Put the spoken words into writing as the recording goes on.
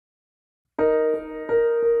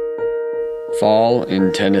Fall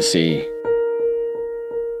in Tennessee.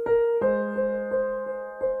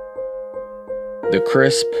 The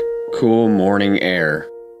crisp, cool morning air.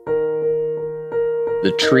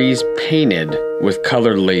 The trees painted with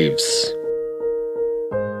colored leaves.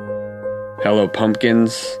 Hello,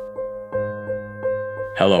 pumpkins.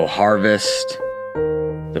 Hello, harvest.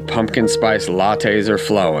 The pumpkin spice lattes are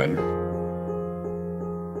flowing.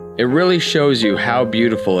 It really shows you how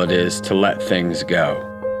beautiful it is to let things go.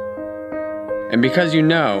 And because you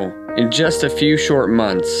know, in just a few short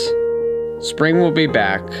months, spring will be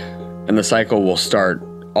back and the cycle will start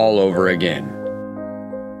all over again.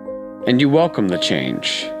 And you welcome the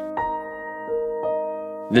change.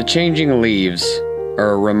 The changing leaves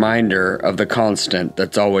are a reminder of the constant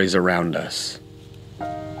that's always around us.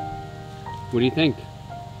 What do you think?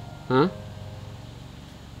 Huh?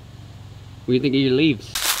 What do you think of your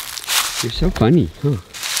leaves? You're so funny, huh?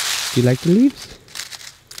 Do you like the leaves?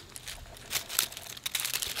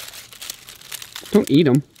 Don't eat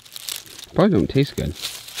them. Probably don't taste good.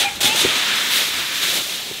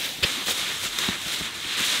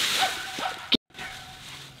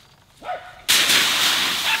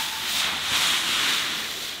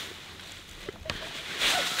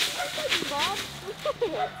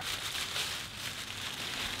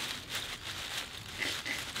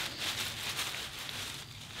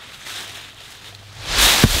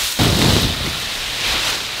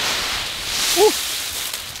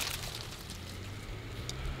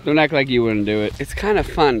 Don't act like you wouldn't do it. It's kind of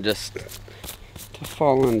fun just to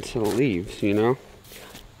fall into the leaves, you know?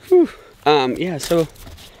 Whew. Yeah, so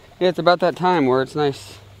yeah, it's about that time where it's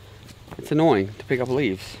nice. It's annoying to pick up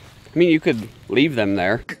leaves. I mean, you could leave them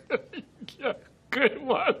there. Yeah, good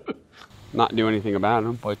one. Not do anything about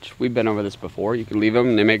them, which we've been over this before. You can leave them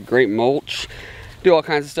and they make great mulch, do all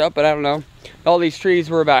kinds of stuff, but I don't know. All these trees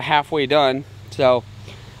were about halfway done, so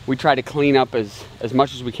we try to clean up as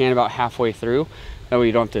much as we can about halfway through. That way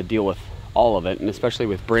you don't have to deal with all of it, and especially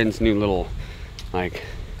with Bryn's new little, like,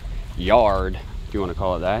 yard, if you want to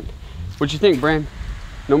call it that. What you think, Bryn?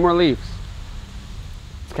 No more leaves.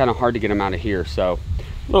 It's kind of hard to get them out of here, so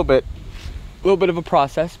a little bit of a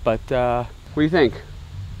process, but what do you think?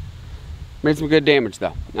 Made some good damage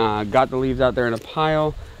though. Got the leaves out there in a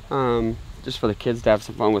pile, just for the kids to have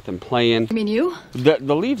some fun with them playing. You mean you?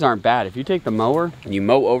 The leaves aren't bad. If you take the mower and you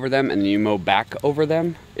mow over them and you mow back over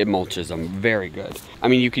them, it mulches them very good. I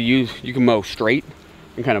mean, you can mow straight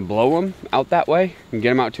and kind of blow them out that way and get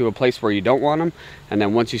them out to a place where you don't want them. And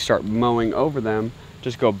then once you start mowing over them,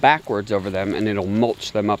 just go backwards over them and it'll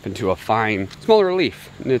mulch them up into a fine, smaller leaf.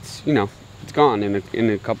 And it's, you know, it's gone in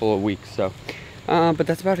a couple of weeks. So, but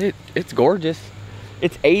that's about it. It's gorgeous.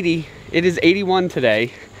 It's 80. It is 81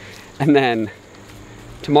 today. And then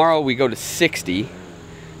tomorrow we go to 60,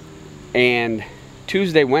 and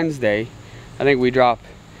Tuesday, Wednesday, I think we drop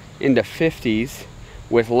into 50s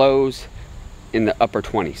with lows in the upper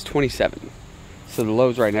 20s, 27. So the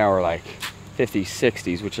lows right now are like 50s,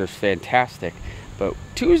 60s, which are fantastic. But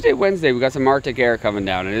Tuesday, Wednesday, we got some Arctic air coming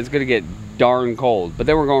down, and it's gonna get darn cold. But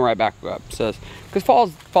then we're going right back up. So, because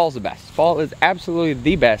fall's the best. Fall is absolutely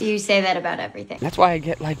the best. You say that about everything. That's why I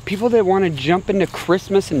get like people that want to jump into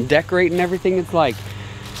Christmas and decorate and everything. It's like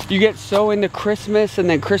you get so into Christmas, and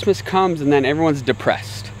then Christmas comes, and then everyone's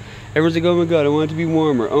depressed. Everyone's like, oh my God, I want it to be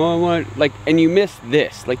warmer. Oh, I want, like, and you miss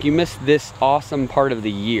this. Like, you miss this awesome part of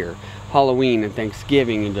the year, Halloween and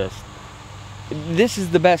Thanksgiving, and just. This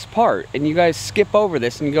is the best part, and you guys skip over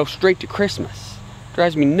this and you go straight to Christmas.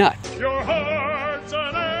 Drives me nuts. Your heart's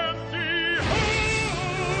an empty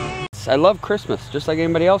hole. I love Christmas just like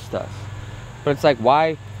anybody else does, but it's like,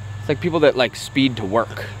 why? It's like people that like speed to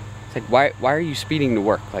work. It's like, why are you speeding to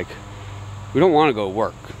work? Like, we don't want to go to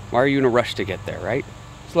work. Why are you in a rush to get there, right?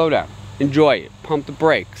 Slow down, enjoy it, pump the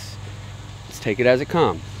brakes. Let's take it as it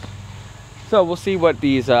comes. So we'll see what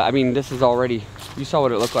these. I mean, this is already. You saw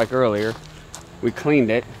what it looked like earlier. We cleaned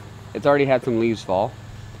it. It's already had some leaves fall.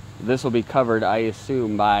 This will be covered, I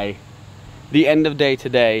assume, by the end of day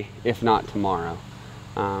today, if not tomorrow.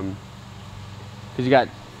 Because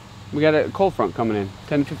we got a cold front coming in,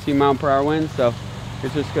 10 to 15 mile per hour wind, so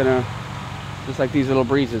it's just like these little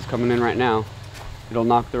breezes coming in right now, it'll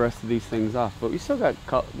knock the rest of these things off. But we still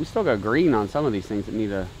got green on some of these things that need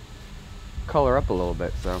to color up a little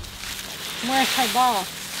bit. So where's her ball?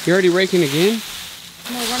 You already raking again?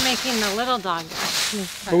 No, we're making the little dog.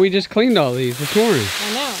 But we just cleaned all these this morning.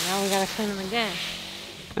 I know. Now we gotta clean them again.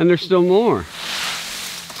 And there's still more.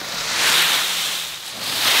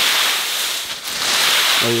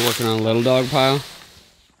 Oh, you're working on a little dog pile?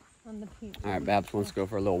 On the peach. All right, Babs wants to go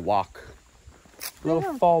for a little walk. A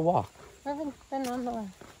little fall walk. I haven't been on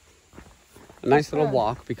the a nice little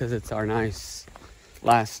walk because it's our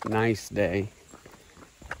last nice day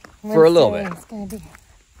for a little bit. It's gonna be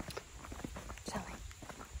chilly.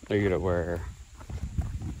 Are you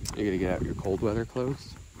gonna get out your cold weather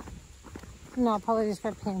clothes? No, I'll probably just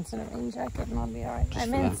wear pants and a rain jacket and I'll be alright.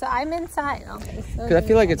 I'm inside. Okay, so Because I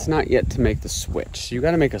feel like it's not yet to make the switch. You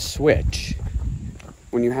got to make a switch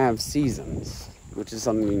when you have seasons, which is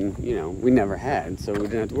something, you know, we never had, so we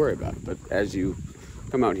didn't have to worry about it. But as you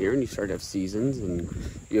come out here and you start to have seasons and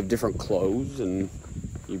you have different clothes and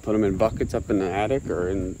you put them in buckets up in the attic or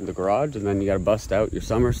in the garage, and then you got to bust out your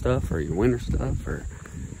summer stuff or your winter stuff, or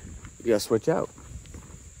you got to switch out.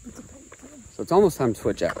 So it's almost time to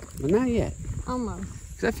switch out, but not yet. Almost.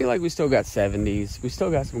 Because I feel like we still got 70s. We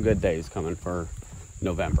still got some good days coming for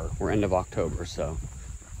November. We're end of October, so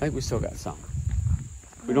I think we still got some.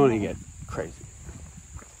 We don't need to get crazy.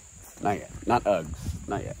 Not yet. Not Uggs.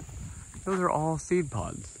 Not yet. Those are all seed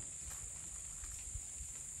pods.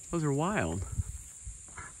 Those are wild.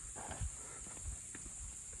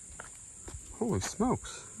 Holy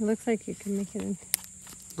smokes. It looks like you can make it in.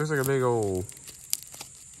 Looks like a big old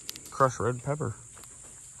crushed red pepper.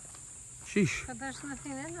 Sheesh. But there's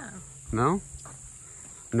nothing in there. No?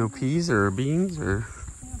 No peas or beans or...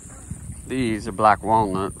 These are black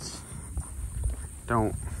walnuts.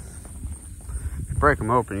 Don't... If you break them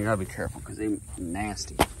open, you gotta be careful because they're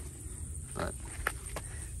nasty. But,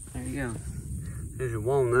 there you go. There's your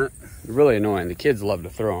walnut. They're really annoying. The kids love to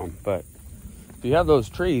throw them, but if you have those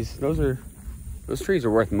trees, those trees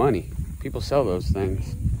are worth money. People sell those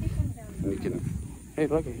things. And you can... Hey,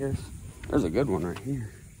 look at here's... There's a good one right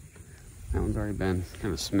here. That one's already been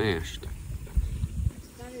kind of smashed.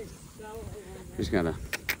 He's got a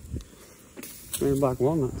black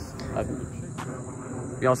walnuts.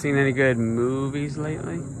 Y'all seen any good movies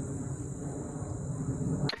lately?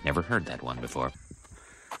 Never heard that one before.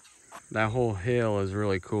 That whole hill is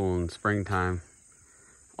really cool in springtime.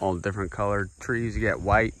 All different colored trees. You get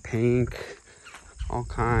white, pink, all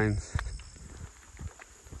kinds.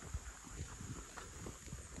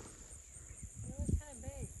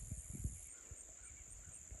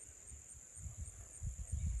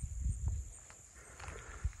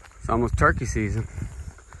 It's almost turkey season.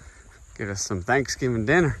 Get us some Thanksgiving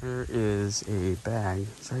dinner. There is a bag.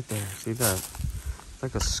 It's right there. See that? It's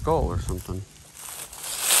like a skull or something.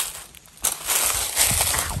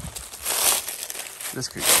 This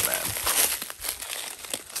could go bad.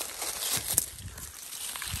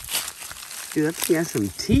 Dude, that thing has some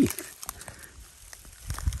teeth.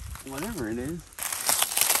 Whatever it is.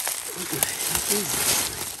 What the heck is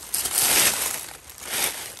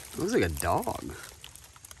it? It looks like a dog.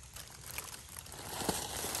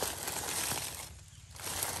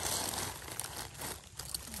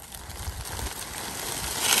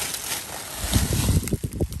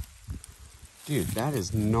 Dude, that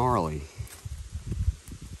is gnarly.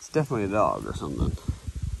 It's definitely a dog or something.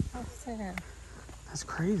 How sad. That's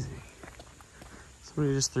crazy.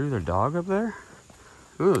 Somebody just threw their dog up there?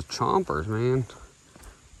 Look at those chompers, man.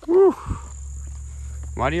 Woo.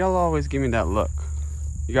 Why do y'all always give me that look?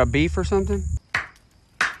 You got beef or something?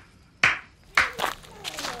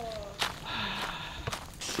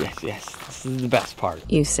 Yes. This is the best part.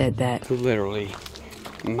 You said that. Literally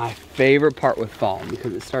my favorite part with fall,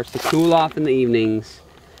 because it starts to cool off in the evenings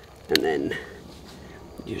and then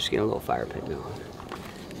you just get a little fire pit going.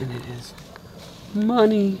 And it is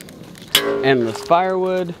money. Endless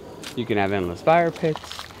firewood. You can have endless fire pits.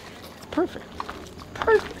 It's perfect. It's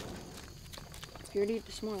perfect. If you were to eat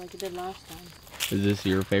this more like you did last time. Is this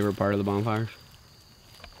your favorite part of the bonfires?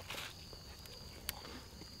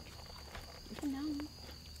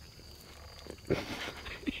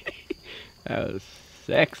 That was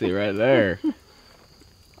sexy right there.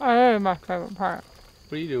 That is my favorite part.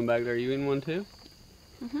 What are you doing back there? You eating one too?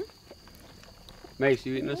 Mm-hmm. Mace,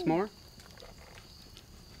 you eating a s'more?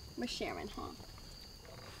 We're sharing, huh?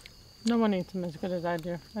 No one eats them as good as I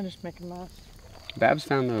do. I just make a mess. Babs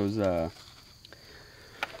found those, the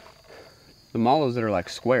mallows that are like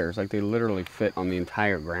squares. Like they literally fit on the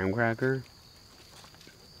entire graham cracker.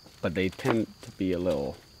 But they tend to be a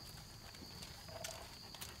little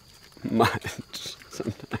much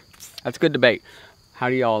sometimes. That's good debate. How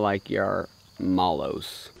do y'all like your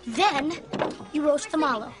mallows? Then you roast the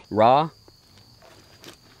mallow. Raw,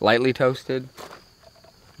 lightly toasted,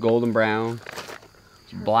 golden brown,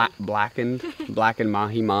 blackened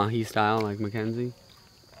mahi style like Mackenzie.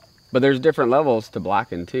 But there's different levels to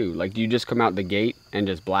blacken too. Like, do you just come out the gate and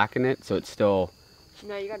just blacken it so it's still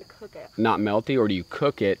No, you gotta cook it. not melty, or do you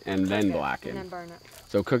cook it and then blacken? And then burn it.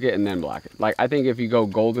 So cook it and then blacken. Like, I think if you go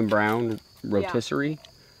golden brown rotisserie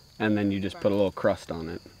and then you just put a little crust on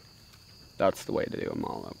it, That's the way to do a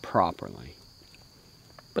mallow properly.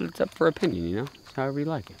 But it's up for opinion, you know? It's however you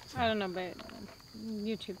like it. I don't know, but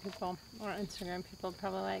YouTube people or Instagram people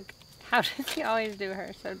probably like, how does he always do her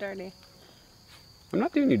so dirty? I'm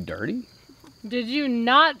not doing you dirty. Did you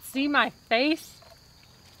not see my face?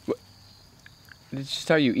 What? It's just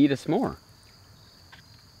how you eat a s'more.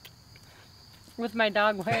 With my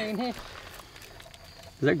dog wearing it.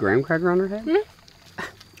 Is that graham cracker on her head?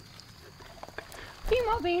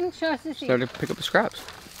 Female bean, show us the seat. Started to pick up the scraps.